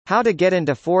How to get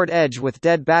into Ford Edge with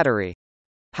dead battery.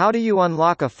 How do you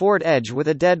unlock a Ford Edge with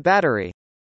a dead battery?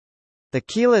 The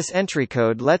keyless entry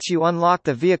code lets you unlock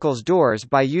the vehicle's doors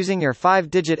by using your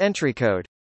 5-digit entry code.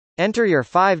 Enter your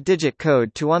 5-digit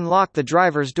code to unlock the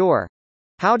driver's door.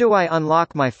 How do I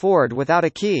unlock my Ford without a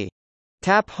key?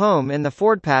 Tap Home in the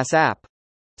FordPass app.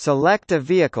 Select a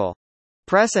vehicle.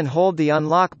 Press and hold the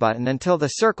unlock button until the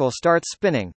circle starts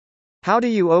spinning. How do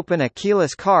you open a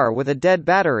keyless car with a dead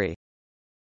battery?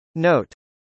 Note: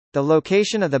 the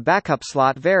location of the backup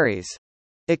slot varies.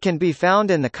 It can be found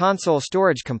in the console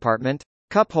storage compartment,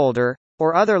 cup holder,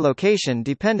 or other location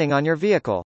depending on your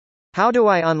vehicle. How do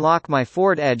I unlock my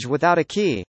Ford Edge without a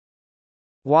key?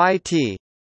 YT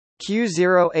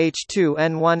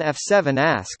Q0H2N1F7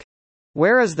 ask: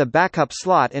 where is the backup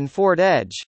slot in Ford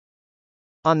Edge?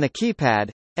 On the keypad,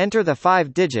 enter the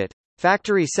 5-digit,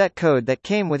 factory set code that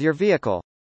came with your vehicle.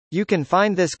 You can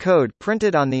find this code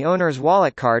printed on the owner's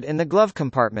wallet card in the glove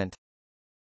compartment.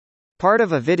 Part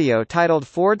of a video titled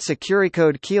Ford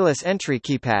SecuriCode Keyless Entry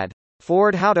Keypad.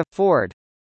 Ford. How to Ford.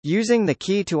 Using the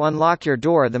key to unlock your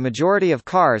door. The majority of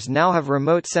cars now have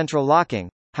remote central locking.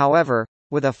 However,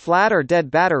 with a flat or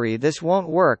dead battery this won't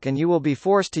work and you will be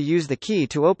forced to use the key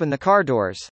to open the car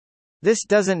doors. This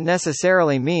doesn't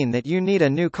necessarily mean that you need a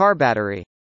new car battery.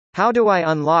 How do I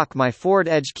unlock my Ford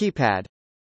Edge keypad?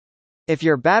 If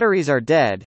your batteries are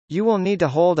dead, you will need to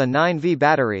hold a 9V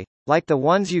battery, like the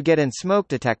ones you get in smoke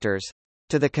detectors,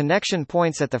 to the connection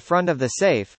points at the front of the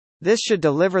safe. This should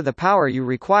deliver the power you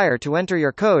require to enter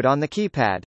your code on the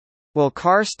keypad. Will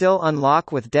car still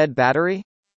unlock with dead battery?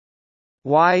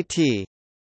 YT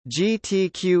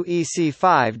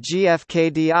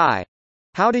GTQEC5GFKDI.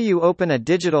 How do you open a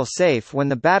digital safe when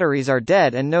the batteries are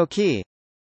dead and no key?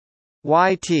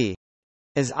 YT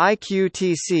is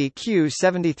IQTC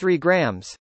 73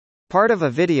 grams. Part of a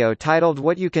video titled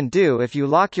What You Can Do If You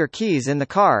Lock Your Keys in the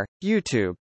Car,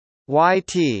 YouTube.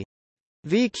 YT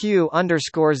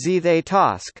VQ_Z They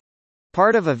Task.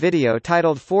 Part of a video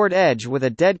titled Ford Edge with a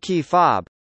dead key fob.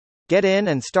 Get in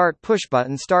and start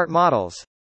push-button start models.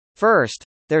 First,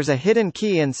 there's a hidden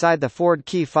key inside the Ford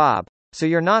key fob, so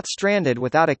you're not stranded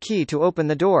without a key to open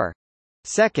the door.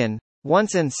 Second,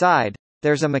 once inside,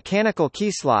 there's a mechanical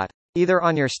key slot, either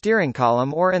on your steering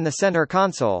column or in the center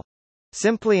console.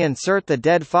 Simply insert the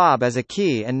dead fob as a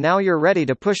key and now you're ready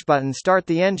to push-button start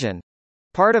the engine.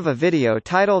 Part of a video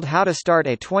titled How to Start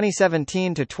a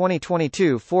 2017 to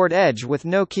 2022 Ford Edge with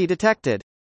No Key Detected.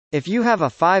 If you have a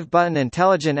 5-button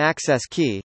intelligent access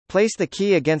key, place the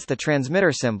key against the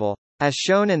transmitter symbol, as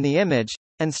shown in the image,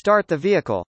 and start the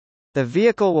vehicle. The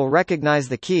vehicle will recognize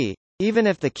the key, even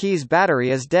if the key's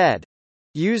battery is dead.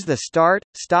 Use the start,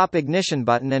 stop ignition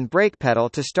button and brake pedal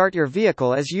to start your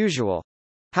vehicle as usual.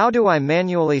 How do I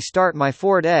manually start my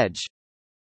Ford Edge?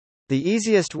 The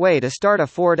easiest way to start a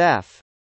Ford F.